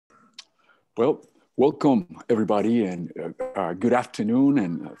Well, welcome everybody, and good afternoon,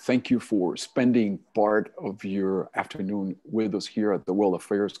 and thank you for spending part of your afternoon with us here at the World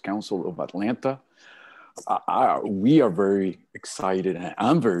Affairs Council of Atlanta. We are very excited, and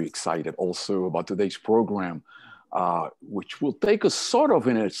I'm very excited also about today's program, which will take us sort of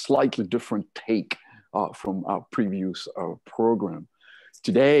in a slightly different take from our previous program.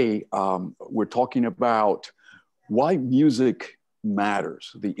 Today, we're talking about why music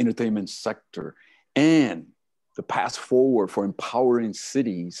matters, the entertainment sector, and the path forward for empowering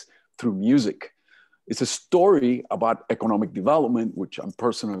cities through music. It's a story about economic development, which I'm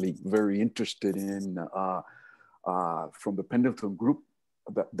personally very interested in from the Pendleton Group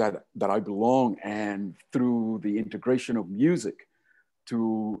that I belong, and through the integration of music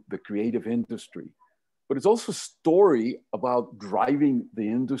to the creative industry. But it's also a story about driving the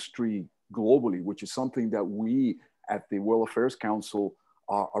industry globally, which is something that we at the World Affairs Council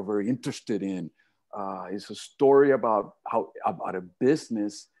are very interested in. It's a story about about a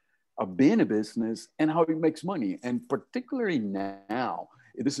business, being a business, and how it makes money. And particularly now,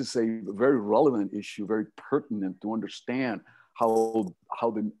 this is a very relevant issue, very pertinent to understand how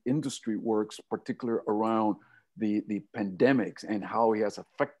the industry works, particularly around the pandemics and how it has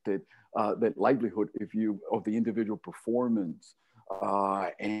affected the livelihood of the individual performance.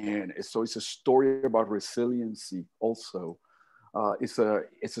 And so it's a story about resiliency also. It's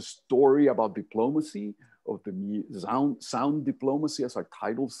a story about diplomacy, of the sound diplomacy, as our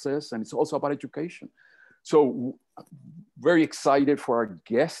title says, and it's also about education. So very excited for our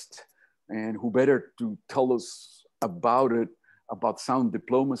guest, and who better to tell us about it, about sound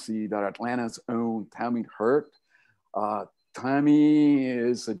diplomacy, than Atlanta's own Tammy Hurt. Tammy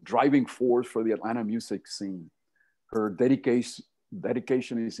is a driving force for the Atlanta music scene. Her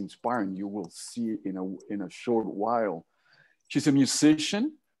dedication is inspiring. You will see in a short while. She's a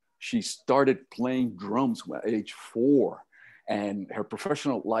musician. She started playing drums at age 4, and her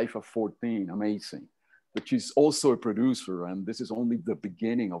professional life at 14, amazing. But she's also a producer, and this is only the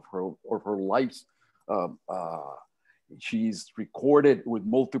beginning of her life. She's recorded with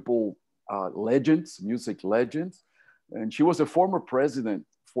multiple music legends, and she was a former president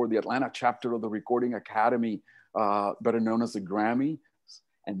for the Atlanta chapter of the Recording Academy, better known as the GRAMMYs.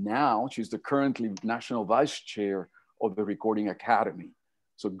 And now she's the currently national vice chair of the Recording Academy.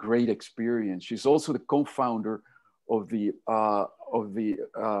 So great experience. She's also the co-founder of the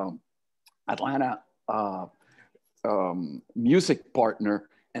Atlanta Music Partner,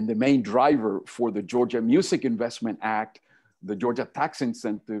 and the main driver for the Georgia Music Investment Act, the Georgia tax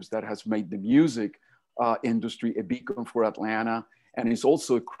incentives that has made the music industry a beacon for Atlanta, and is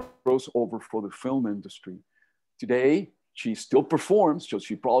also a crossover for the film industry. Today, she still performs, so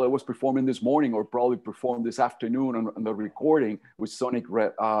she probably was performing this morning or probably performed this afternoon on the recording with Sonic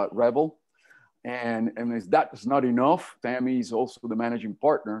Rebel. And if that is not enough, Tammy is also the managing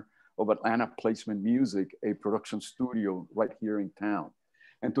partner of Atlanta Placement Music, a production studio right here in town.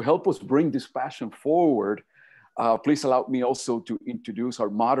 And to help us bring this passion forward, please allow me also to introduce our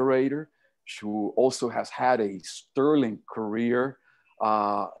moderator, who also has had a sterling career.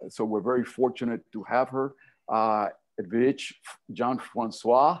 So we're very fortunate to have her. Edvige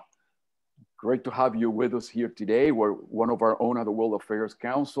Jean-François, great to have you with us here today. We're one of our own at the World Affairs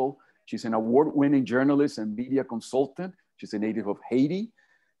Council. She's an award-winning journalist and media consultant. She's a native of Haiti.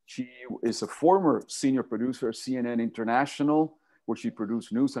 She is a former senior producer at CNN International, where she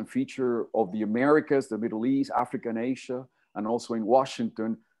produced news and feature of the Americas, the Middle East, Africa, and Asia, and also in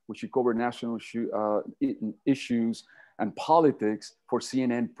Washington, where she covered national issues and politics for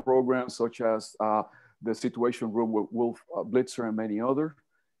CNN programs such as The Situation Room with Wolf Blitzer and many others.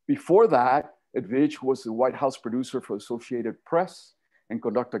 Before that, Edvige was the White House producer for Associated Press and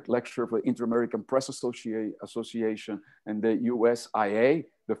conducted lecture for the Inter-American Press Association and the USIA,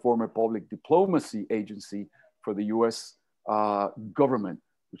 the former public diplomacy agency for the US government,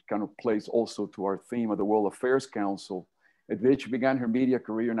 which kind of plays also to our theme of the World Affairs Council. Edvige began her media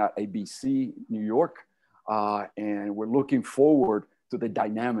career at ABC, New York, and we're looking forward to the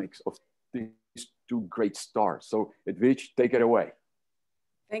dynamics of these two great stars. So Edvige, take it away.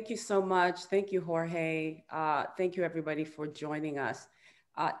 Thank you so much. Thank you, Jorge. Thank you, everybody, for joining us.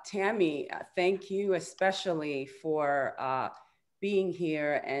 Tammy, thank you especially for being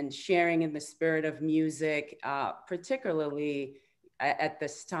here and sharing in the spirit of music, particularly at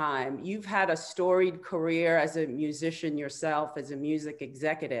this time. You've had a storied career as a musician yourself, as a music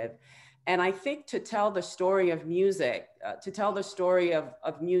executive. And I think to tell the story of music,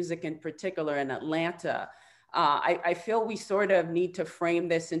 of music in particular in Atlanta, I feel we sort of need to frame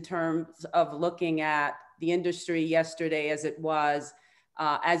this in terms of looking at the industry yesterday as it was,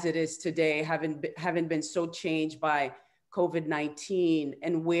 as it is today, having been so changed by COVID-19,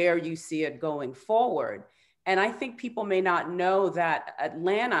 and where you see it going forward. And I think people may not know that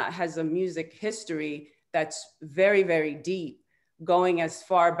Atlanta has a music history that's very, very deep, going as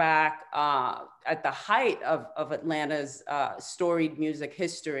far back at the height of Atlanta's storied music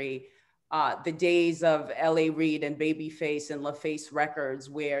history, the days of L.A. Reid and Babyface and LaFace Records,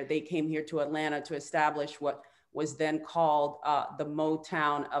 where they came here to Atlanta to establish what was then called the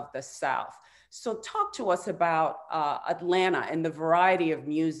Motown of the South. So talk to us about Atlanta and the variety of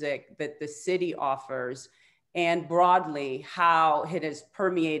music that the city offers, and broadly how it has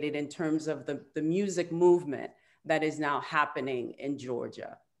permeated in terms of the music movement that is now happening in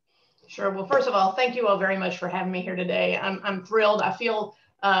Georgia. Sure. Well, first of all, thank you all very much for having me here today. I'm thrilled. I feel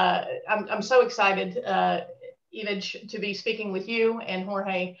I'm so excited, Edvige, to be speaking with you and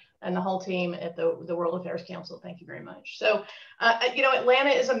Jorge and the whole team at the World Affairs Council. Thank you very much. So, you know, Atlanta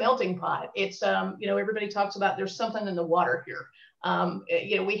is a melting pot. It's, you know, everybody talks about there's something in the water here.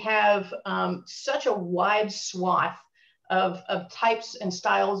 You know, we have such a wide swath of types and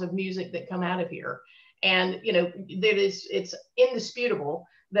styles of music that come out of here. And, you know, it's indisputable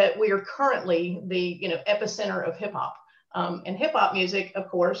that we are currently the, you know, epicenter of hip hop. And hip hop music, of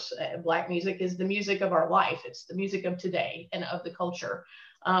course, Black music is the music of our life. It's the music of today and of the culture.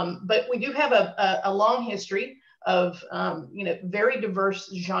 But we do have a long history of, you know, very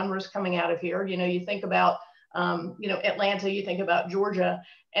diverse genres coming out of here. You know, you think about, you know, Atlanta, you think about Georgia,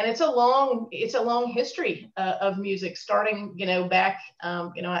 and it's a long history of music starting, you know, back,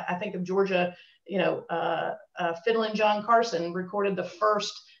 you know, I think of Georgia, you know, Fiddlin' John Carson recorded the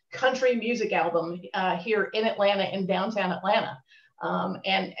first country music album here in Atlanta, in downtown Atlanta,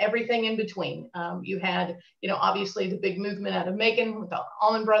 and everything in between. You had, you know, obviously the big movement out of Macon with the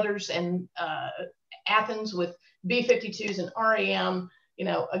Allman Brothers, and Athens with B-52s and REM, you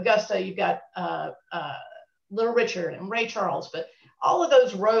know, Augusta, you've got Little Richard and Ray Charles, but all of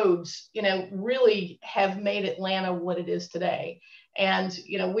those roads, you know, really have made Atlanta what it is today. And,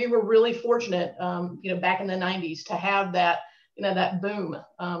 you know, we were really fortunate, you know, back in the 90s to have that, you know, that boom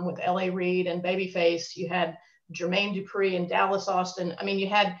with L.A. Reid and Babyface. You had Jermaine Dupri and Dallas Austin. I mean, you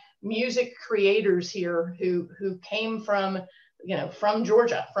had music creators here who came from, you know, from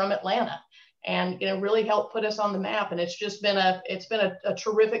Georgia, from Atlanta, and, you know, really helped put us on the map. And it's just been a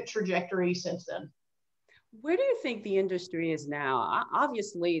terrific trajectory since then. Where do you think the industry is now?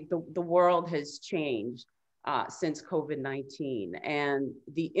 Obviously, the world has changed since COVID-19, and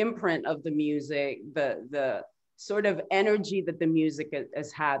the imprint of the music, the sort of energy that the music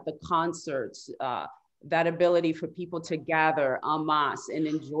has had, the concerts, that ability for people to gather en masse and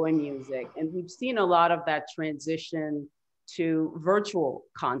enjoy music. And we've seen a lot of that transition to virtual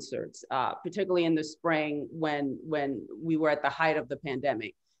concerts, particularly in the spring when we were at the height of the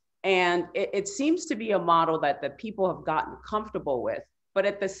pandemic. And it seems to be a model that people have gotten comfortable with. But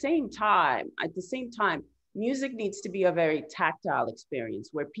at the same time, music needs to be a very tactile experience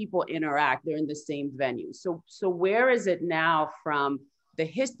where people interact, they're in the same venue. So where is it now from the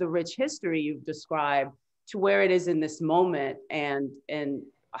rich history you've described to where it is in this moment, and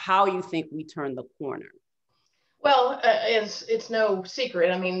how you think we turn the corner? Well, it's no secret.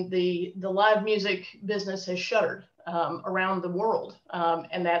 I mean, the live music business has shuttered around the world,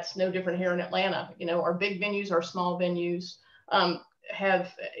 and that's no different here in Atlanta. You know, our big venues, our small venues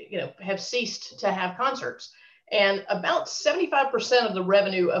have ceased to have concerts, and about 75% of the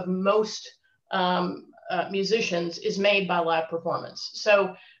revenue of most musicians is made by live performance.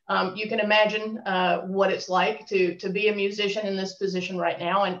 So you can imagine what it's like to be a musician in this position right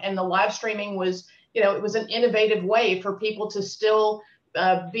now, and the live streaming was, you know, it was an innovative way for people to still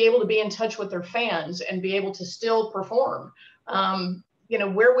be able to be in touch with their fans and be able to still perform. You know,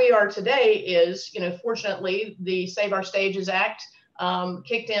 where we are today is, you know, fortunately, the Save Our Stages Act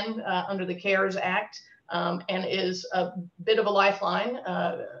kicked in under the CARES Act, and is a bit of a lifeline,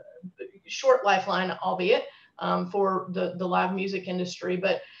 short lifeline, albeit, for the live music industry.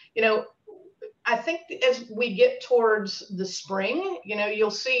 But, you know, I think as we get towards the spring, you know,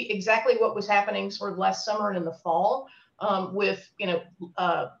 you'll see exactly what was happening sort of last summer and in the fall, with, you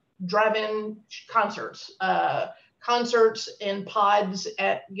know, drive-in concerts, concerts in pods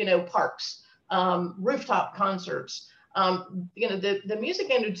at, you know, parks, rooftop concerts. You know, the music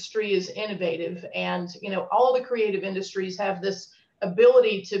industry is innovative, and, you know, all the creative industries have this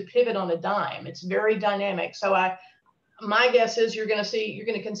ability to pivot on a dime. It's very dynamic. So my guess is you're going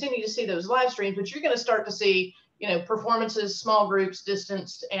to continue to see those live streams, but you're going to start to see, you know, performances, small groups,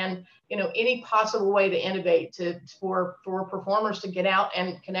 distanced, and, you know, any possible way to innovate for performers to get out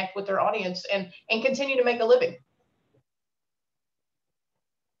and connect with their audience and continue to make a living.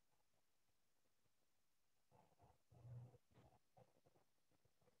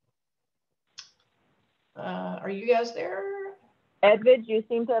 Are you guys there? Edvige, you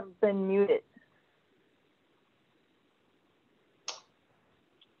seem to have been muted.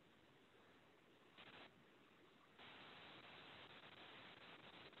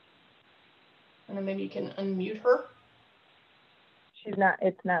 And then maybe you can unmute her. She's not,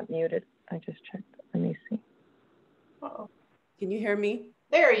 it's not muted. I just checked. Let me see. Uh-oh. Can you hear me?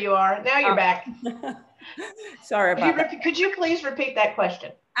 There you are. Now you're back. Sorry about that. Could you please repeat that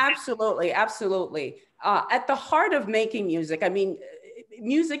question? Absolutely, absolutely. At the heart of making music, I mean,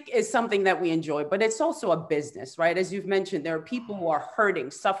 music is something that we enjoy, but it's also a business, right? As you've mentioned, there are people who are hurting,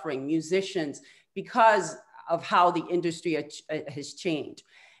 suffering, musicians, because of how the industry has changed.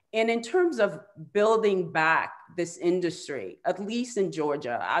 And in terms of building back this industry, at least in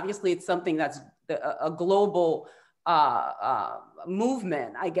Georgia, obviously it's something that's a global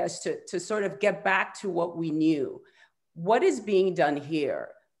movement, I guess, to sort of get back to what we knew. What is being done here?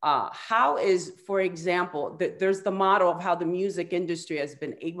 How is, for example, there's the model of how the music industry has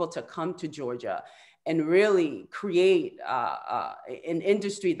been able to come to Georgia and really create an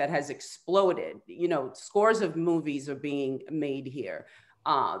industry that has exploded. You know, scores of movies are being made here.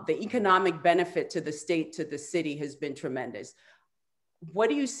 The economic benefit to the state, to the city has been tremendous. What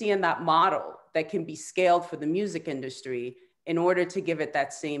do you see in that model that can be scaled for the music industry in order to give it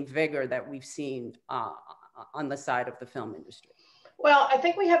that same vigor that we've seen on the side of the film industry? Well, I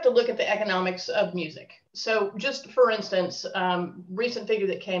think we have to look at the economics of music. So just for instance, recent figure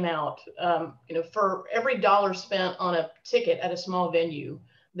that came out, you know, for every dollar spent on a ticket at a small venue,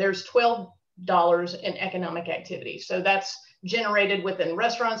 there's $12 in economic activity. So that's generated within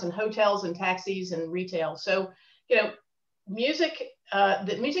restaurants and hotels and taxis and retail. So, you know, music,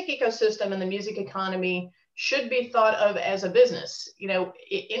 the music ecosystem and the music economy should be thought of as a business. You know,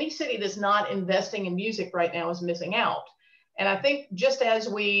 any city that's not investing in music right now is missing out. And I think just as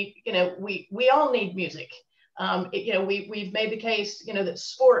we, you know, we all need music. You know, we've made the case, you know, that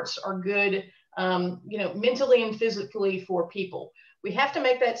sports are good, you know, mentally and physically for people. We have to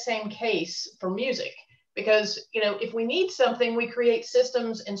make that same case for music because, you know, if we need something, we create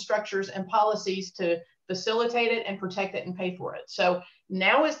systems and structures and policies to facilitate it and protect it and pay for it. So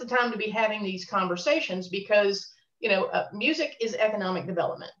now is the time to be having these conversations because, you know, music is economic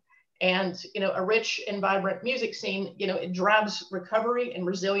development. And, you know, a rich and vibrant music scene, you know, it drives recovery and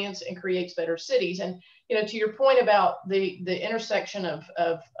resilience and creates better cities. And, you know, to your point about the intersection of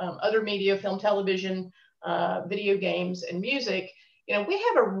other media, film, television, video games, and music, you know, we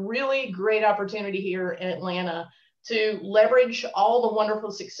have a really great opportunity here in Atlanta to leverage all the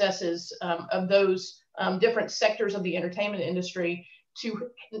wonderful successes of those different sectors of the entertainment industry to,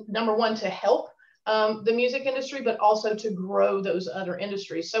 number one, to help the music industry, but also to grow those other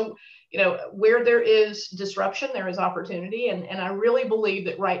industries. So, you know, where there is disruption, there is opportunity. And I really believe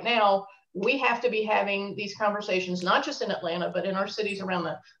that right now we have to be having these conversations, not just in Atlanta, but in our cities around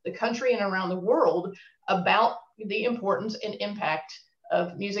the country and around the world about the importance and impact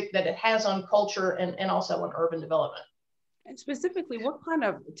of music that it has on culture and also on urban development. And specifically, what kind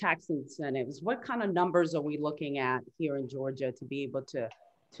of tax incentives, what kind of numbers are we looking at here in Georgia to be able to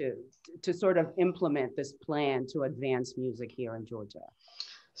sort of implement this plan to advance music here in Georgia?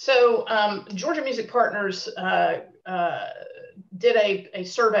 So Georgia Music Partners did a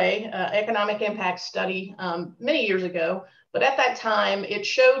survey, economic impact study many years ago, but at that time it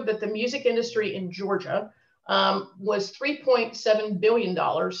showed that the music industry in Georgia was $3.7 billion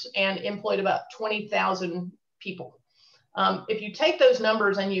and employed about 20,000 people. If you take those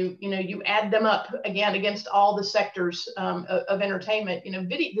numbers and you add them up again against all the sectors of entertainment, you know,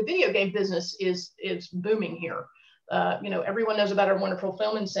 the video game business is booming here. You know, everyone knows about our wonderful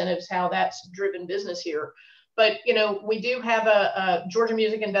film incentives, how that's driven business here. But, you know, we do have a Georgia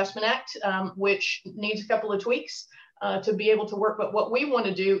Music Investment Act, which needs a couple of tweaks to be able to work. But what we want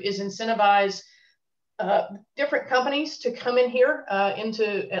to do is incentivize different companies to come in here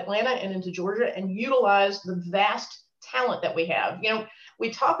into Atlanta and into Georgia and utilize the vast talent that we have. You know, we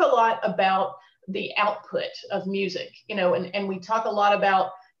talk a lot about the output of music, you know, and we talk a lot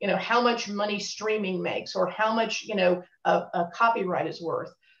about, you know, how much money streaming makes or how much, you know, a copyright is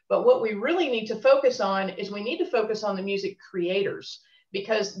worth. But what we really need to focus on is we need to focus on the music creators,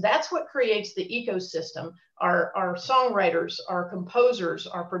 because that's what creates the ecosystem. Our songwriters, our composers,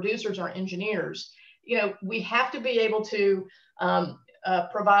 our producers, our engineers. You know, we have to be able to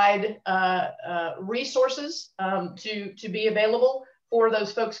provide resources to be available for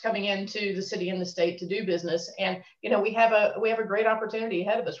those folks coming into the city and the state to do business. And, you know, we have a great opportunity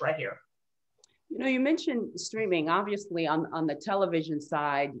ahead of us right here. You know, you mentioned streaming. Obviously, on the television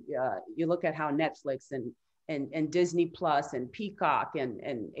side, you look at how Netflix and Disney Plus and Peacock and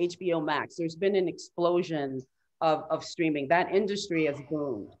HBO Max. There's been an explosion of streaming. That industry has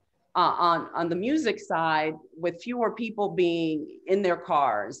boomed. On the music side, with fewer people being in their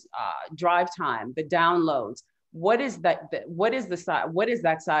cars, drive time, the downloads, what is that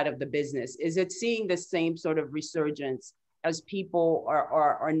side of the business? Is it seeing the same sort of resurgence as people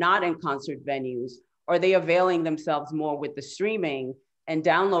are not in concert venues? Are they availing themselves more with the streaming and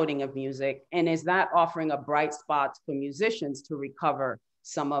downloading of music? And is that offering a bright spot for musicians to recover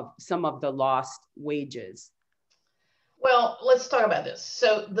some of the lost wages? Well, let's talk about this.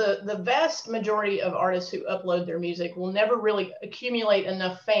 So the vast majority of artists who upload their music will never really accumulate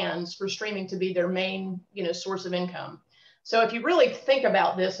enough fans for streaming to be their main, source of income. So if you really think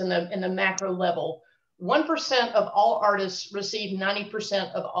about this in the macro level, 1% of all artists receive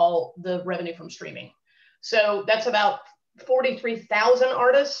 90% of all the revenue from streaming. So that's about 43,000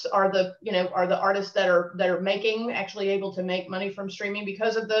 artists are the artists that are actually able to make money from streaming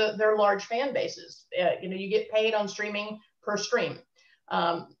because of their large fan bases. You get paid on streaming per stream,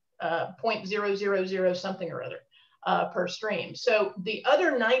 0.000 something or other per stream. So the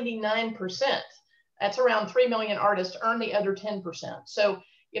other 99%, that's around 3 million artists, earn the other 10%. So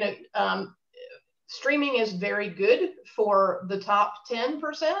streaming is very good for the top 10%,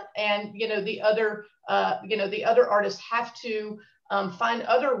 and the other artists have to find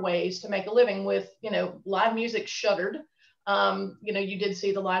other ways to make a living with live music shuttered. You did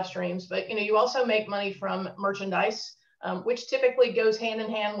see the live streams, but you also make money from merchandise, which typically goes hand in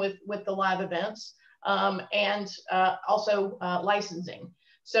hand with the live events, and also licensing.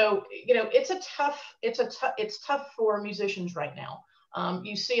 So it's tough for musicians right now.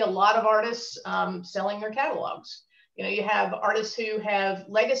 You see a lot of artists selling their catalogs. You have artists who have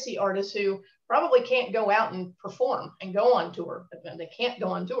legacy artists who probably can't go out and perform and go on tour. They can't go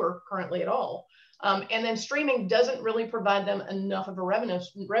on tour currently at all. And then streaming doesn't really provide them enough of a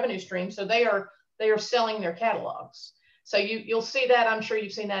revenue stream. So they are selling their catalogs. So you'll see that. I'm sure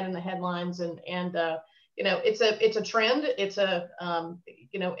you've seen that in the headlines, and it's a trend. It's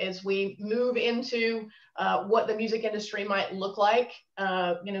as we move into what the music industry might look like,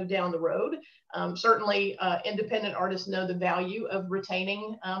 down the road. Certainly, independent artists know the value of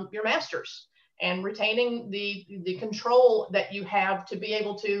retaining your masters and retaining the control that you have to be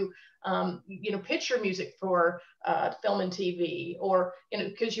able to, pitch your music for film and TV, or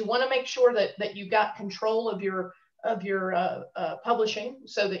because you want to make sure that you got control of your publishing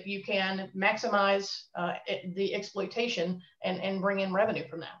so that you can maximize the exploitation and bring in revenue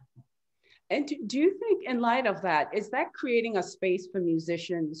from that. And do you think, in light of that, is that creating a space for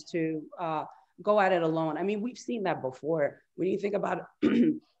musicians to go at it alone? I mean, we've seen that before. When you think about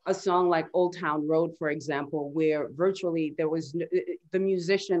a song like Old Town Road, for example, where virtually the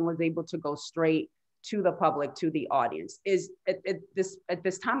musician was able to go straight to the public, to the audience. Is at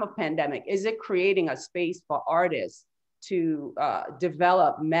this time of pandemic, is it creating a space for artists to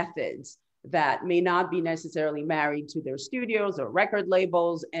develop methods that may not be necessarily married to their studios or record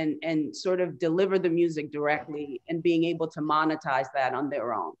labels, and sort of deliver the music directly and being able to monetize that on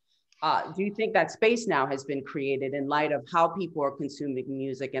their own? Do you think that space now has been created in light of how people are consuming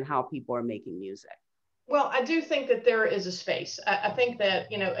music and how people are making music? Well, I do think that there is a space. I think that,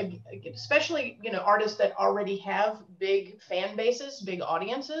 especially, artists that already have big fan bases, big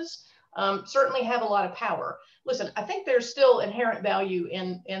audiences, certainly have a lot of power. Listen, I think there's still inherent value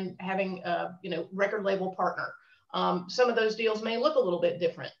in having a, record label partner. Some of those deals may look a little bit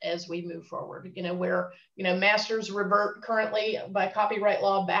different as we move forward, where, masters revert currently by copyright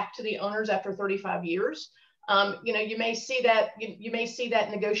law back to the owners after 35 years. You may see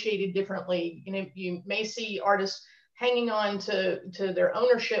that negotiated differently. You may see artists hanging on to their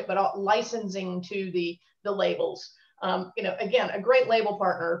ownership, but licensing to the labels. Again, a great label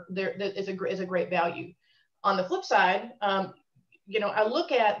partner is a great value. On the flip side, I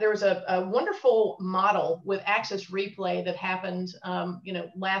look at, there was a wonderful model with Access Replay that happened,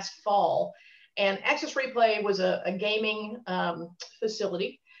 last fall. And Access Replay was a gaming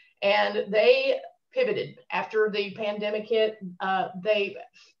facility, and they pivoted after the pandemic hit. They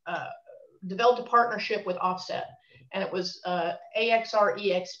developed a partnership with Offset, and it was AXR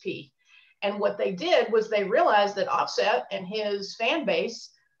EXP. And what they did was they realized that Offset and his fan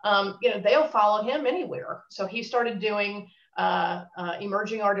base, they'll follow him anywhere. So he started doing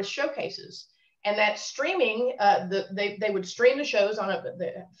emerging artist showcases, and that streaming, they would stream the shows on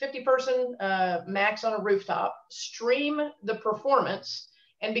the 50-person max on a rooftop, stream the performance.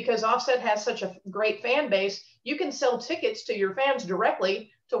 And because Offset has such a great fan base, you can sell tickets to your fans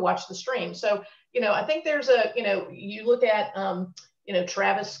directly to watch the stream. So, I think there's you look at, you know,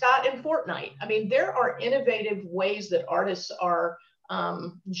 Travis Scott and Fortnite. I mean, there are innovative ways that artists are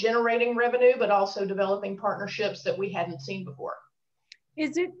generating revenue, but also developing partnerships that we hadn't seen before.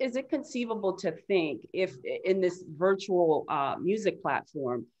 Is it conceivable to think if in this virtual music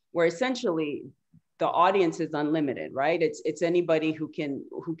platform where essentially the audience is unlimited, right? It's anybody who can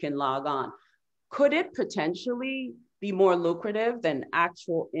log on. Could it potentially be more lucrative than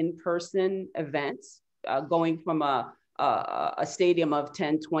actual in-person events, going from a stadium of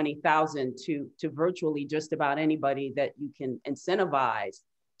 10, 20,000 to virtually just about anybody that you can incentivize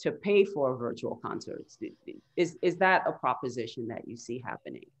to pay for virtual concerts? Is that a proposition that you see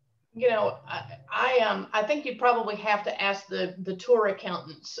happening? You know, I think you'd probably have to ask the tour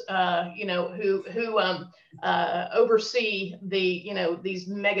accountants, you know, who oversee the, you know, these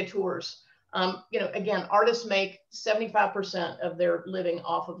mega tours. You know, again, artists make 75% of their living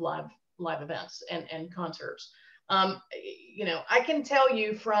off of live events and concerts. You know, I can tell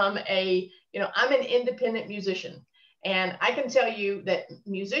you from you know, I'm an independent musician. And I can tell you that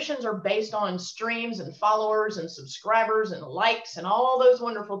musicians are based on streams and followers and subscribers and likes and all those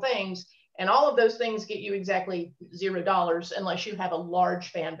wonderful things. And all of those things get you exactly $0 unless you have a large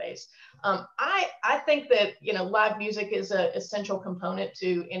fan base. I think that, you know, live music is an essential component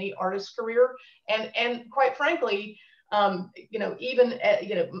to any artist's career. And quite frankly, you know, even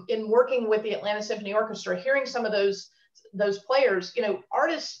you know, in working with the Atlanta Symphony Orchestra, hearing some of those players, you know,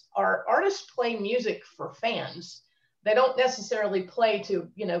 artists play music for fans. They don't necessarily play to,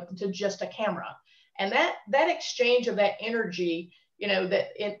 you know, to just a camera. And that exchange of that energy, you know, that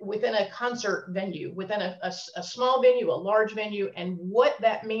within a concert venue, within a small venue, a large venue, and what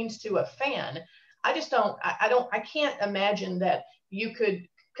that means to a fan, I can't imagine that you could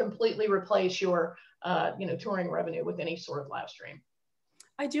completely replace your, you know, touring revenue with any sort of live stream.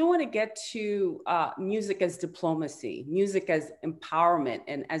 I do want to get to music as diplomacy, music as empowerment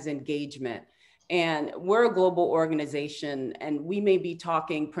and as engagement. And we're a global organization, and we may be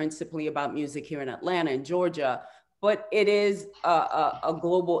talking principally about music here in Atlanta and Georgia, but it is a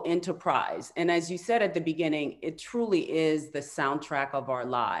global enterprise. And as you said at the beginning, it truly is the soundtrack of our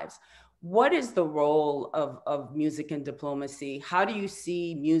lives. What is the role of music in diplomacy? How do you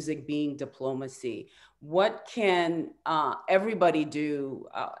see music being diplomacy? What can everybody do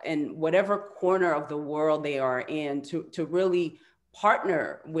in whatever corner of the world they are in to really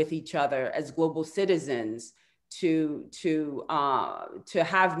partner with each other as global citizens to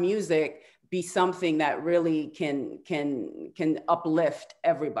have music be something that really can uplift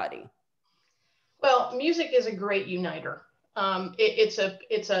everybody? Well, music is a great uniter. It's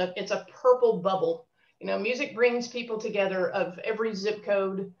a purple bubble. You know, music brings people together of every zip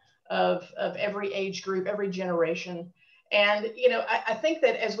code, of every age group, every generation. And, you know, I think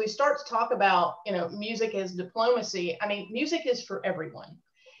that as we start to talk about, you know, music as diplomacy, I mean, music is for everyone.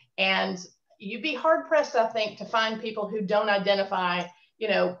 And you'd be hard pressed, I think, to find people who don't identify, you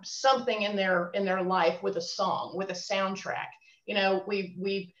know, something in their life with a song, with a soundtrack. You know,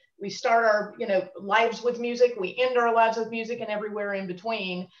 we start our, you know, lives with music, we end our lives with music, and everywhere in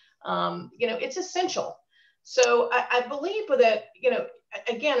between. You know, it's essential. So I believe that, you know,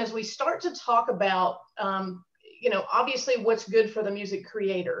 again, as we start to talk about, you know, obviously what's good for the music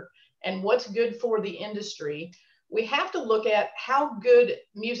creator and what's good for the industry, we have to look at how good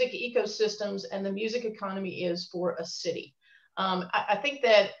music ecosystems and the music economy is for a city. I think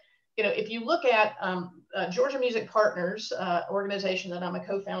that, you know, if you look at Georgia Music Partners, organization that I'm a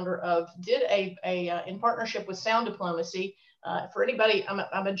co-founder of, did in partnership with Sound Diplomacy. For anybody,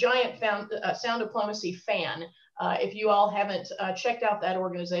 I'm a giant Sound Diplomacy fan. If you all haven't checked out that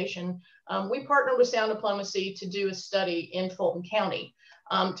organization, we partnered with Sound Diplomacy to do a study in Fulton County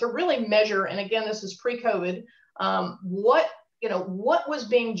to really measure, and again, this is pre-COVID, what was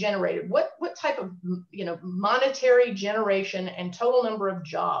being generated, what type of, you know, monetary generation and total number of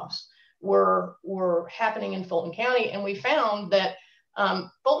jobs were happening in Fulton County. And we found that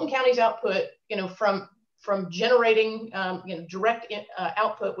Fulton County's output, you know, from generating, you know, direct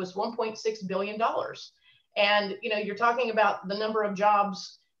output was $1.6 billion. And, you know, you're talking about the number of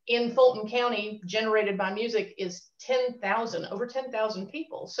jobs in Fulton County generated by music is 10,000, over 10,000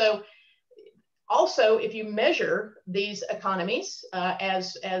 people. So also, if you measure these economies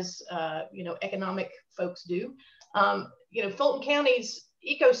as you know, economic folks do, you know, Fulton County's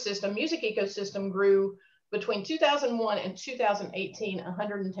ecosystem, music ecosystem, grew between 2001 and 2018,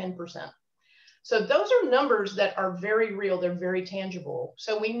 110%. So those are numbers that are very real. They're very tangible.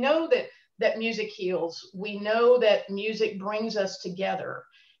 So we know that music heals. We know that music brings us together,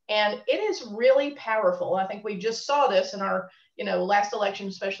 and it is really powerful. I think we just saw this in our, you know, last election,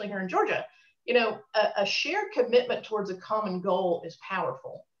 especially here in Georgia. you know, a shared commitment towards a common goal is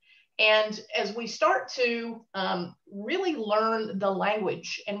powerful. And as we start to really learn the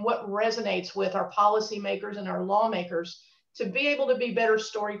language and what resonates with our policymakers and our lawmakers to be able to be better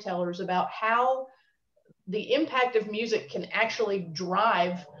storytellers about how the impact of music can actually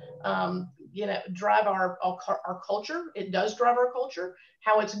drive, you know, drive our culture. It does drive our culture,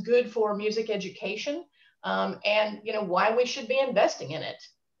 how it's good for music education, and, you know, why we should be investing in it.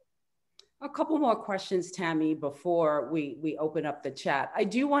 A couple more questions, Tammy, before we open up the chat. I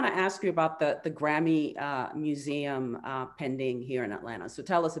do want to ask you about the Grammy Museum pending here in Atlanta. So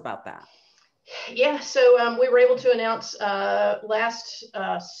tell us about that. Yeah, so we were able to announce last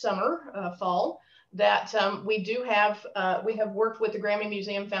fall, that we have worked with the Grammy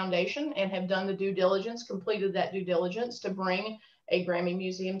Museum Foundation and have done the due diligence, completed that due diligence to bring a Grammy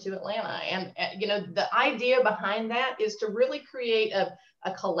Museum to Atlanta. And, you know, the idea behind that is to really create a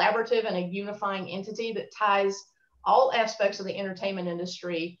collaborative and a unifying entity that ties all aspects of the entertainment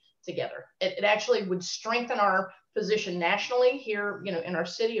industry together. It actually would strengthen our position nationally here, you know, in our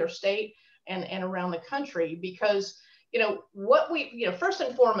city or state and around the country, because, you know, first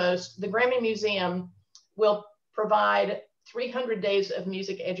and foremost, the Grammy Museum will provide 300 days of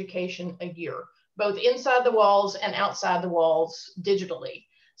music education a year, both inside the walls and outside the walls digitally.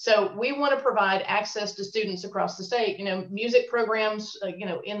 So we want to provide access to students across the state. You know, music programs, you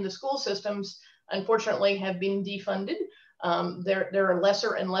know, in the school systems, unfortunately, have been defunded. There are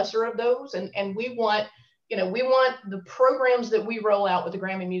lesser and lesser of those, and we want, you know, we want the programs that we roll out with the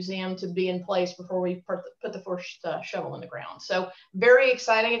Grammy Museum to be in place before we put the first shovel in the ground. So very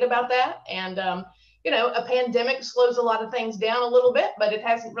excited about that. And, you know, a pandemic slows a lot of things down a little bit, but it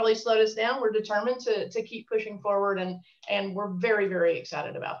hasn't really slowed us down. We're determined to keep pushing forward, and we're very, very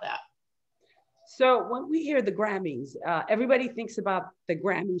excited about that. So when we hear the Grammys, everybody thinks about the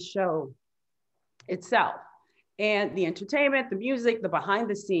Grammy show itself and the entertainment, the music, the behind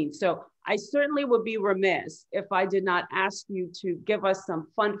the scenes. So I certainly would be remiss if I did not ask you to give us some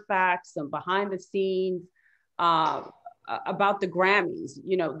fun facts, some behind the scenes about the Grammys,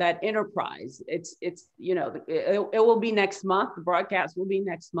 you know, that enterprise. It's you know, it will be next month. The broadcast will be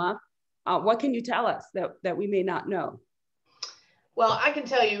next month. What can you tell us that we may not know? Well, I can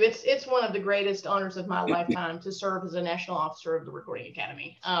tell you it's one of the greatest honors of my lifetime to serve as a National Officer of the Recording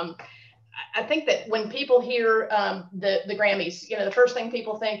Academy. I think that when people hear the Grammys, you know, the first thing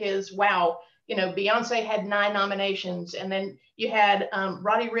people think is, wow, you know, Beyonce had 9 nominations, and then you had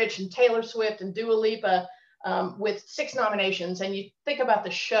Roddy Ricch and Taylor Swift and Dua Lipa with 6 nominations, and you think about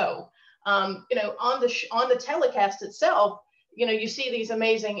the show. You know, on the telecast itself, you know, you see these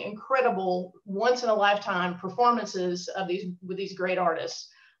amazing, incredible, once in a lifetime performances of with these great artists.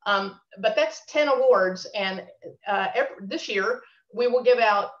 But that's 10 awards, and this year we will give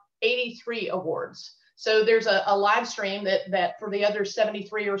out 83 awards. So there's a live stream that for the other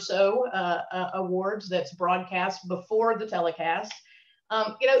 73 or so awards that's broadcast before the telecast.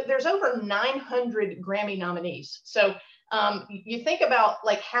 You know, there's over 900 Grammy nominees. So you think about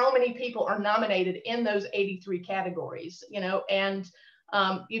like how many people are nominated in those 83 categories, you know, and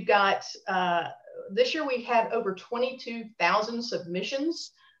you've got, this year we had over 22,000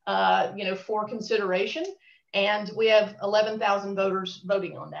 submissions, you know, for consideration. And we have 11,000 voters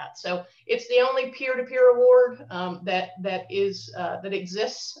voting on that. So it's the only peer-to-peer award that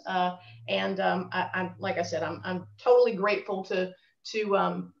exists. And I'm like I said, I'm totally grateful to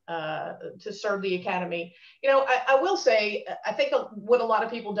serve the Academy. You know, I will say, I think what a lot of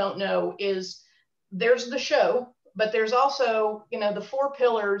people don't know is there's the show, but there's also, you know, the 4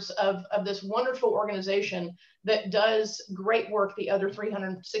 pillars of this wonderful organization that does great work the other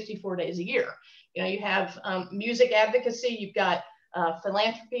 364 days a year. You know, you have music advocacy, you've got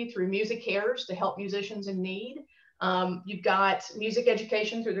philanthropy through Music Cares to help musicians in need. You've got music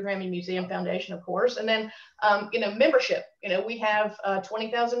education through the Grammy Museum Foundation, of course, and then, you know, membership. You know, we have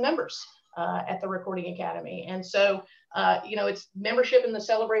 20,000 members at the Recording Academy. And so, you know, it's membership and the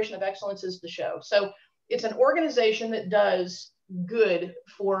celebration of excellence is the show. So it's an organization that does good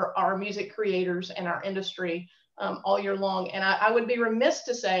for our music creators and our industry all year long. And I would be remiss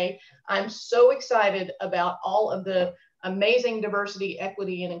to say, I'm so excited about all of the amazing diversity,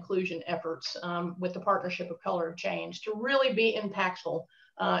 equity, and inclusion efforts with the Partnership of Color of Change to really be impactful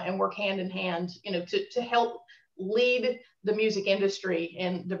and work hand in hand, you know, to help lead the music industry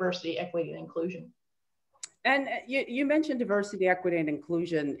in diversity, equity, and inclusion. And you mentioned diversity, equity, and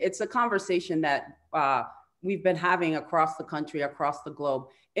inclusion. It's a conversation that we've been having across the country, across the globe.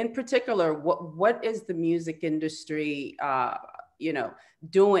 In particular, what is the music industry, you know,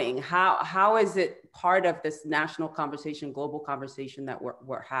 doing? How is it part of this national conversation, global conversation that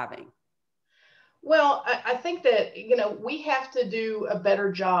we're having? Well, I think that, we have to do a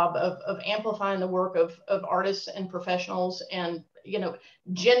better job of amplifying the work of artists and professionals and,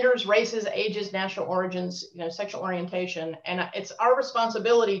 genders, races, ages, national origins, sexual orientation. And it's our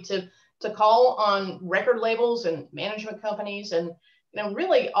responsibility to call on record labels and management companies and,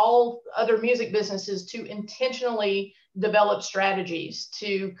 really all other music businesses to intentionally develop strategies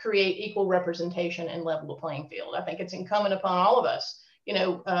to create equal representation and level the playing field. I think it's incumbent upon all of us,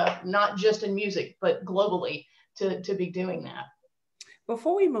 not just in music, but globally to be doing that.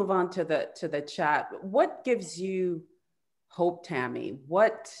 Before we move on to the chat, what gives you hope, Tammy?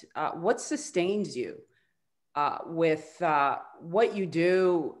 What sustains you with what you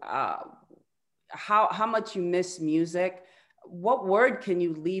do? How much you miss music? What word can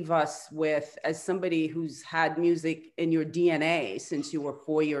you leave us with as somebody who's had music in your DNA since you were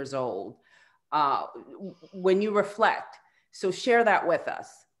 4 years old? When you reflect, so share that with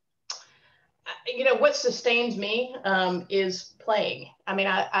us. What sustains me is playing. I mean,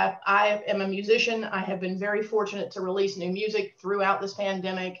 I am a musician. I have been very fortunate to release new music throughout this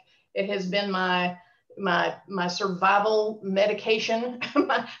pandemic. It has been my survival medication,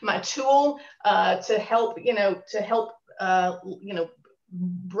 my tool to help,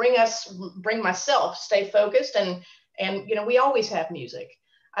 bring myself stay focused. And we always have music.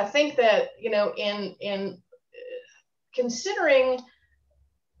 I think that, in considering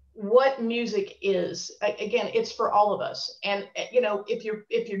what music is, again, it's for all of us. And if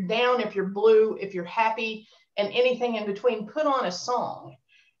you're down, if you're blue, if you're happy, and anything in between, put on a song.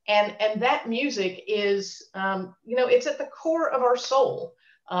 And that music is, it's at the core of our soul,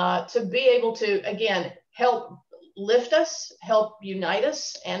 to be able to, again, help lift us, help unite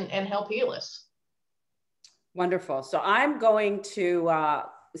us, and help heal us. Wonderful. So I'm going to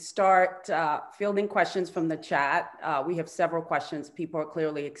start fielding questions from the chat. We have several questions. People are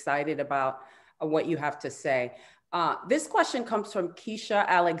clearly excited about what you have to say. This question comes from Keisha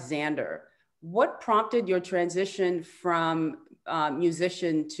Alexander. What prompted your transition from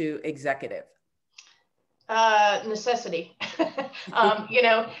musician to executive? Necessity.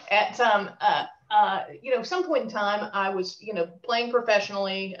 At some point in time, I was, playing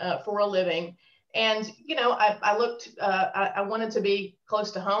professionally for a living. And, I looked, I wanted to be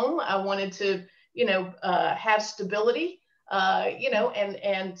close to home. I wanted to, have stability,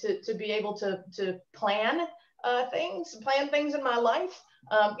 and to be able to plan things in my life.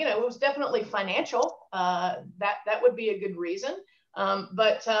 It was definitely financial. That would be a good reason.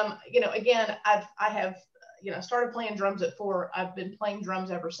 But again, I have, started playing drums at 4. I've been playing drums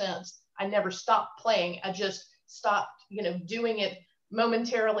ever since. I never stopped playing. I just stopped, doing it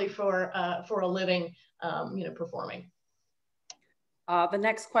momentarily for a living, performing. The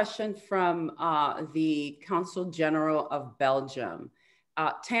next question from the Consul General of Belgium.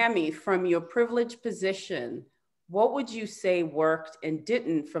 Tammy, from your privileged position, what would you say worked and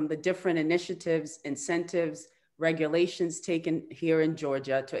didn't from the different initiatives, incentives, regulations taken here in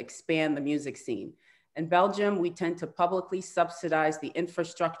Georgia to expand the music scene? In Belgium, we tend to publicly subsidize the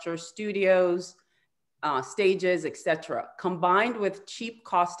infrastructure, studios, stages, etc., combined with cheap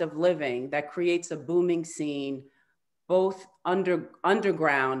cost of living that creates a booming scene, both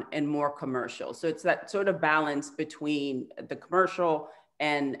underground and more commercial. So it's that sort of balance between the commercial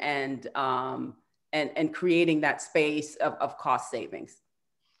and creating that space of cost savings.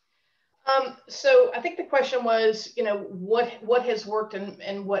 So I think the question was, what has worked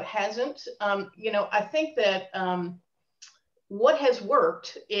and what hasn't. I think that what has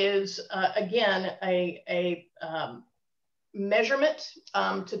worked is, again, a measurement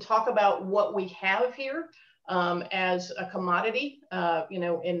to talk about what we have here as a commodity,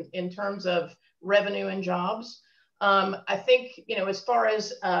 in terms of revenue and jobs. I think, as far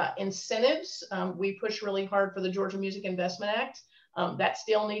as incentives, we push really hard for the Georgia Music Investment Act. That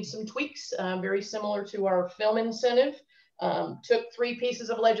still needs some tweaks, very similar to our film incentive. Took 3 pieces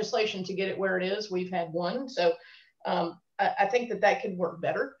of legislation to get it where it is. We've had 1. So I think that could work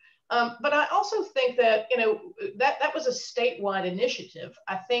better. But I also think that, that was a statewide initiative.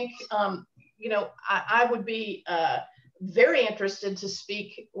 I think, I would be very interested to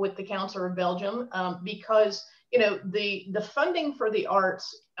speak with the Council of Belgium because, the funding for the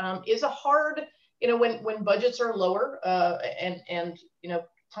arts is a hard, when budgets are lower and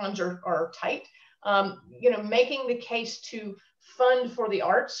times are tight, making the case to fund for the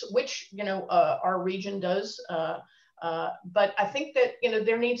arts, which, our region does. But I think that,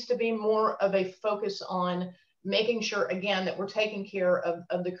 there needs to be more of a focus on making sure, again, that we're taking care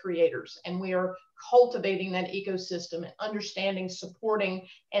of the creators and we are cultivating that ecosystem and understanding, supporting,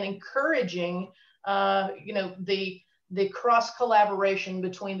 and encouraging, the cross collaboration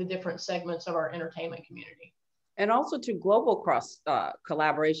between the different segments of our entertainment community. And also to global cross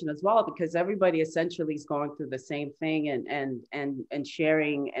collaboration as well, because everybody essentially is going through the same thing and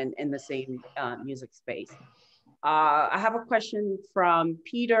sharing and in the same music space. I have a question from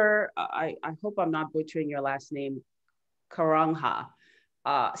Peter. I hope I'm not butchering your last name, Karangha.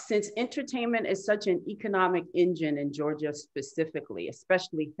 Since entertainment is such an economic engine in Georgia specifically,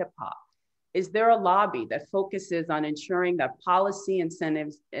 especially hip hop, is there a lobby that focuses on ensuring that policy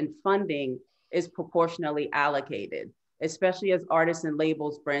incentives and funding is proportionally allocated, especially as artists and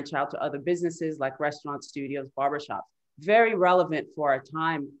labels branch out to other businesses like restaurants, studios, barbershops? Very relevant for our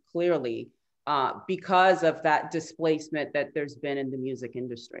time, clearly, because of that displacement that there's been in the music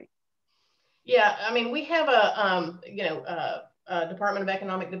industry. Yeah, I mean, we have a, Department of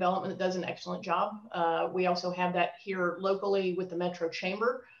Economic Development that does an excellent job. We also have that here locally with the Metro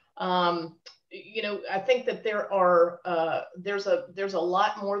Chamber. I think that there's a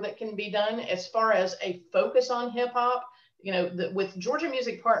lot more that can be done as far as a focus on hip hop. With Georgia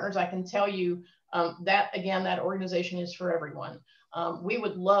Music Partners, I can tell you that again, that organization is for everyone. We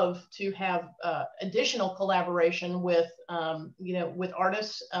would love to have additional collaboration with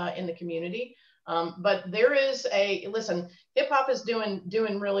artists in the community. But there is listen, hip hop is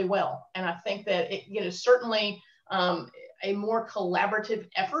doing really well. And I think that it, certainly a more collaborative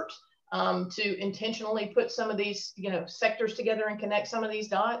effort to intentionally put some of these, sectors together and connect some of these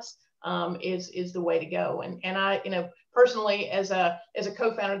dots is the way to go. And I, personally, as a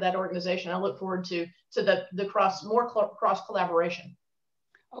co-founder of that organization, I look forward to the cross collaboration.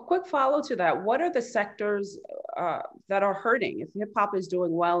 A quick follow to that. What are the sectors that are hurting? If hip hop is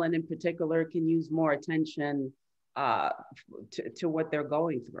doing well, and in particular can use more attention to what they're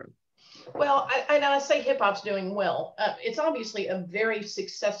going through? Well, I say hip hop's doing well. It's obviously a very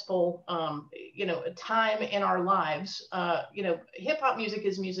successful, time in our lives. Hip hop music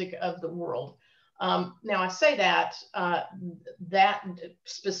is music of the world. Now I say that that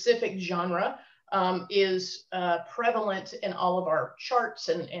specific genre is prevalent in all of our charts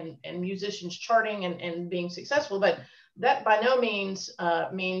and musicians charting and being successful, but that by no means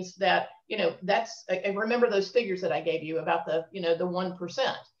means that, that's, I remember those figures that I gave you about the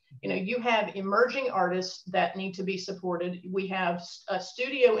 1%. You have emerging artists that need to be supported. We have a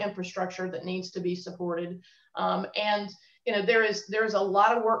studio infrastructure that needs to be supported. There is a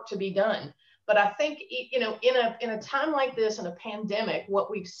lot of work to be done. But I think, in a time like this, in a pandemic, what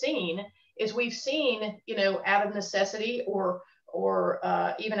we've seen is out of necessity or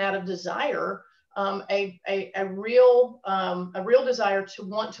even out of desire, a real desire to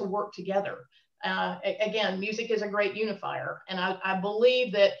want to work together. Again, music is a great unifier. And I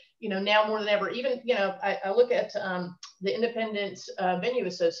believe that, now more than ever, even, I look at the Independent Venue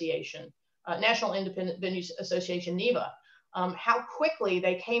Association, National Independent Venue Association, NEVA, how quickly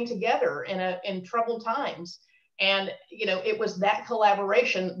they came together in troubled times. And, it was that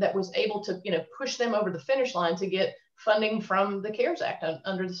collaboration that was able to, push them over the finish line to get funding from the CARES Act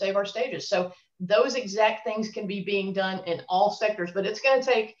under the Save Our Stages. So those exact things can be being done in all sectors, but it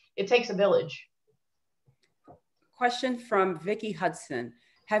takes a village. Question from Vicky Hudson.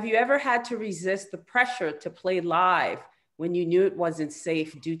 Have you ever had to resist the pressure to play live when you knew it wasn't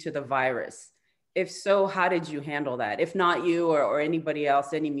safe due to the virus? If so, how did you handle that? If not you or anybody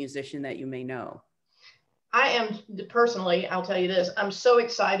else, any musician that you may know. I am personally, I'll tell you this, I'm so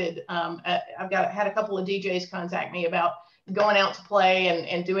excited. I've had a couple of DJs contact me about going out to play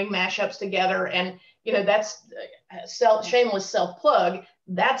and doing mashups together. And, that's shameless self-plug.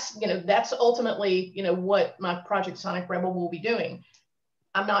 That's ultimately, what my Project Sonic Rebel will be doing.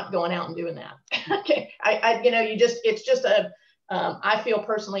 I'm not going out and doing that. Okay. I feel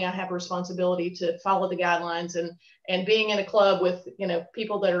personally, I have a responsibility to follow the guidelines, and being in a club with,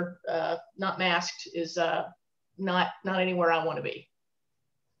 people that are not masked is not anywhere I want to be.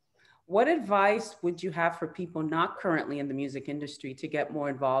 What advice would you have for people not currently in the music industry to get more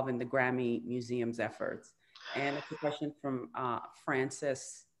involved in the Grammy Museum's efforts? And it's a question from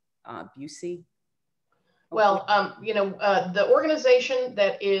Francis Busey. Well, the organization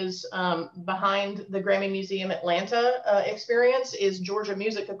that is behind the Grammy Museum Atlanta experience is Georgia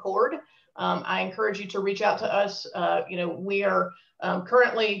Music Accord. I encourage you to reach out to us. We are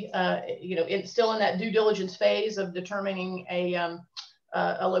currently, still in that due diligence phase of determining a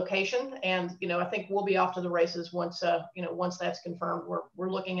location, and I think we'll be off to the races once that's confirmed. We're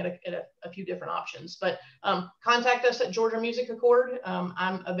looking at a few different options, but contact us at Georgia Music Accord.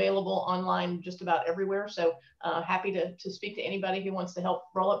 I'm available online just about everywhere, so happy to speak to anybody who wants to help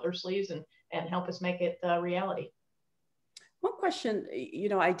roll up their sleeves and help us make it reality. One question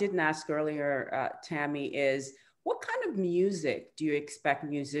I didn't ask earlier, Tammy, is What kind of music do you expect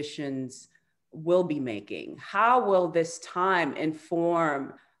musicians will be making? How will this time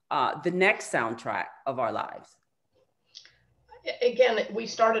inform the next soundtrack of our lives? Again, we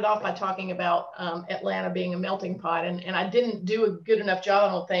started off by talking about Atlanta being a melting pot, and I didn't do a good enough job,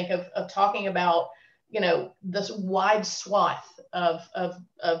 I don't think, of talking about, you know, this wide swath of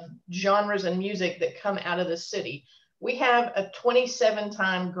genres and music that come out of this city. We have a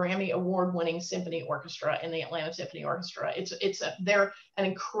 27-time Grammy award-winning symphony orchestra in the Atlanta Symphony Orchestra. They're an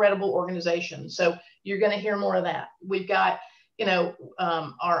incredible organization. So you're going to hear more of that. We've got, you know,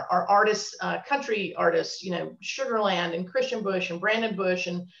 our artists, country artists, you know, Sugarland and Christian Bush and Brandon Bush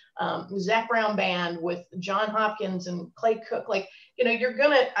and Zach Brown Band with John Hopkins and Clay Cook. Like, you know, you're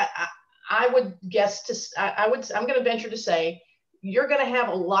gonna, I would guess I'm going to venture to say, you're going to have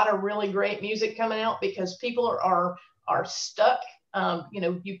a lot of really great music coming out because people are stuck. You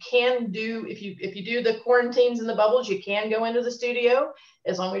know, you can do, if you do the quarantines and the bubbles, you can go into the studio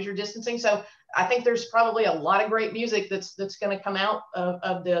as long as you're distancing. So I think there's probably a lot of great music that's going to come out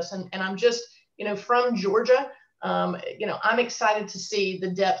of this. And I'm just, you know, from Georgia, you know, I'm excited to see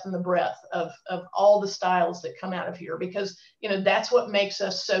the depth and the breadth of all the styles that come out of here, because, you know, that's what makes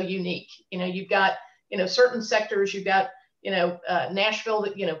us so unique. You know, you've got, you know, certain sectors, you've got, you know, Nashville,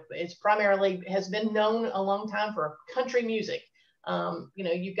 that, you know, it's primarily has been known a long time for country music. You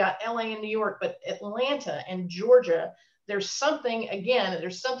know, you've got LA and New York, but Atlanta and Georgia, there's something in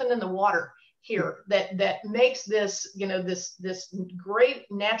the water here that makes this, you know, this great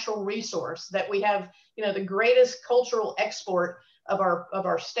natural resource that we have, you know, the greatest cultural export of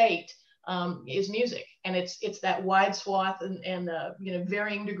our state is music. And it's that wide swath and you know,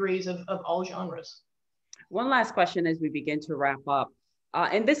 varying degrees of all genres. One last question as we begin to wrap up.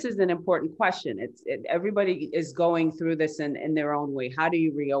 And this is an important question. Everybody is going through this in their own way. How do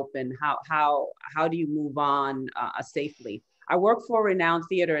you reopen? How do you move on safely? I work for a renowned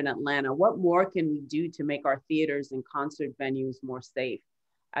theater in Atlanta. What more can we do to make our theaters and concert venues more safe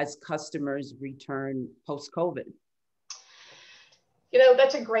as customers return post-COVID? You know,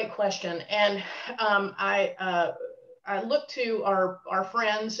 that's a great question. And I look to our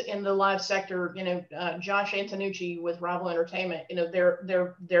friends in the live sector, you know, Josh Antonucci with Rival Entertainment. You know,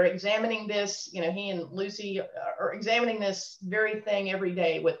 they're examining this. You know, he and Lucy are examining this very thing every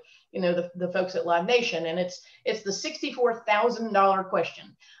day with, you know, the folks at Live Nation, and it's the $64,000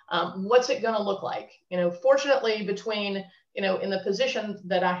 question. What's it going to look like? You know, fortunately, between, you know, in the position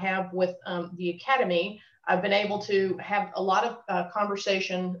that I have with the Academy, I've been able to have a lot of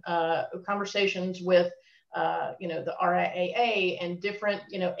conversations with you know, the RIAA and different,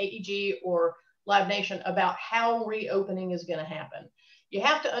 you know, AEG or Live Nation about how reopening is going to happen. You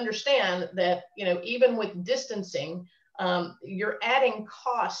have to understand that, you know, even with distancing, you're adding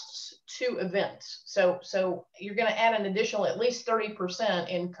costs to events. So you're going to add an additional at least 30%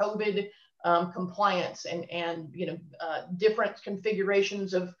 in COVID compliance and you know, different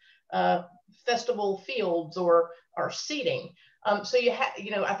configurations of festival fields or seating. So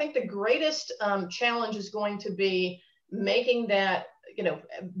you know, I think the greatest challenge is going to be making that, you know,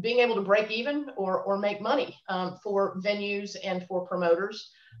 being able to break even or make money for venues and for promoters.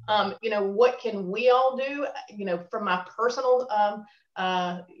 You know, what can we all do? You know, from my personal,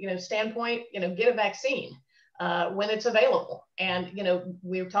 you know, standpoint, you know, get a vaccine when it's available. And, you know,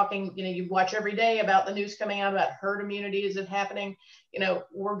 we're talking, you know, you watch every day about the news coming out about herd immunity. Is it happening? You know,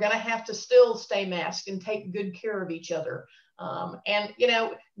 we're going to have to still stay masked and take good care of each other. And, you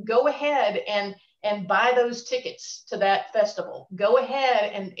know, go ahead and buy those tickets to that festival. Go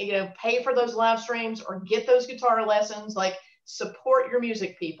ahead and, you know, pay for those live streams or get those guitar lessons. Like, support your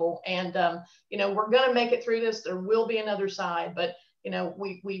music, people. And, you know, we're going to make it through this. There will be another side, but, you know,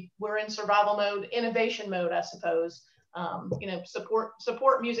 we're in survival mode, innovation mode, I suppose. You know,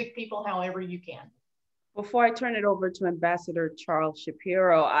 support music people however you can. Before I turn it over to Ambassador Charles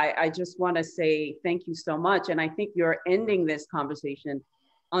Shapiro, I just want to say thank you so much. And I think you're ending this conversation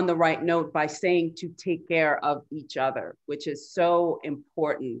on the right note by saying to take care of each other, which is so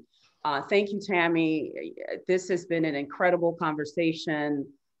important. Thank you, Tammy. This has been an incredible conversation.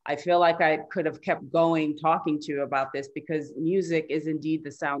 I feel like I could have kept going talking to you about this because music is indeed the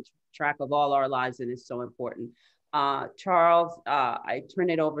soundtrack of all our lives and is so important. Charles, I turn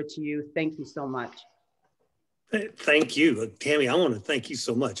it over to you. Thank you so much. Thank you, Tammy. I want to thank you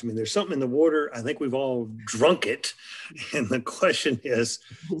so much. I mean, there's something in the water. I think we've all drunk it. And the question is,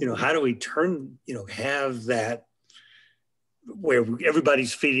 you know, how do we turn, you know, have that where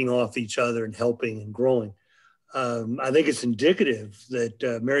everybody's feeding off each other and helping and growing. I think it's indicative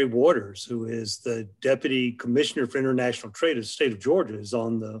that Mary Waters, who is the Deputy Commissioner for International Trade of the state of Georgia, is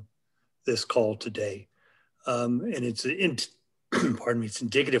on this call today. And it's, pardon me, it's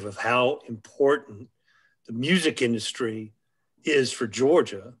indicative of how important the music industry is for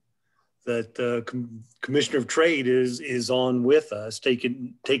Georgia, that the Commissioner of Trade is on with us,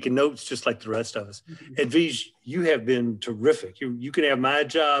 taking notes just like the rest of us. Edvige, you have been terrific. You can have my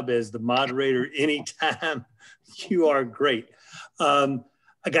job as the moderator anytime. You are great.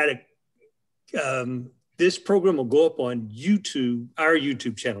 This program will go up on YouTube, our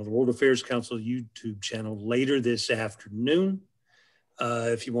YouTube channel, the World Affairs Council YouTube channel, later this afternoon.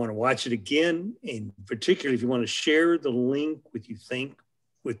 If you want to watch it again, and particularly if you want to share the link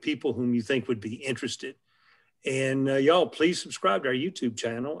with people whom you think would be interested. And y'all, please subscribe to our YouTube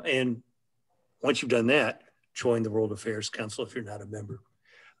channel. And once you've done that, join the World Affairs Council if you're not a member.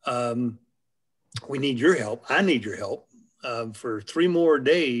 We need your help. I need your help. For 3 more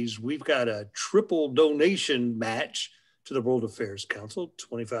days, we've got a triple donation match to the World Affairs Council.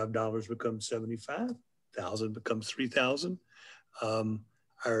 $25 becomes $75,000 becomes $3,000.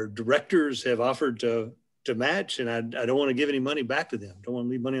 Our directors have offered to match, and I don't want to give any money back to them. Don't want to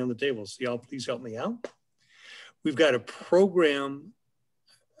leave money on the table. So y'all, please help me out. We've got a program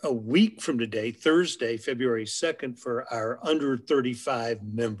a week from today, Thursday, February 2nd, for our under 35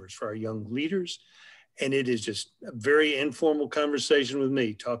 members, for our young leaders. And it is just a very informal conversation with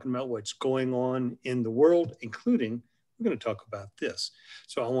me, talking about what's going on in the world, including, we're going to talk about this.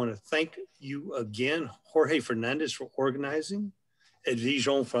 So I want to thank you again, Jorge Fernandez, for organizing, Edvige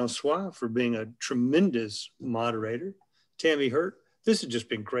Jean-François for being a tremendous moderator, Tammy Hurt. This has just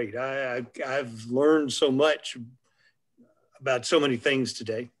been great. I've learned so much about so many things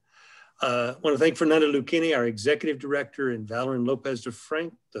today. I want to thank Fernanda Lucchini, our executive director, and Valerie Lopez de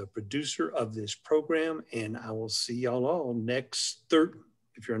Frank, the producer of this program. And I will see y'all all next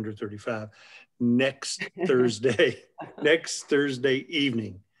if you're under 35, next Thursday, next Thursday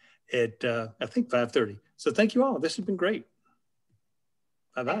evening at I think 5:30. So thank you all. This has been great.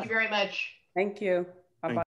 Bye-bye. Thank you very much. Thank you.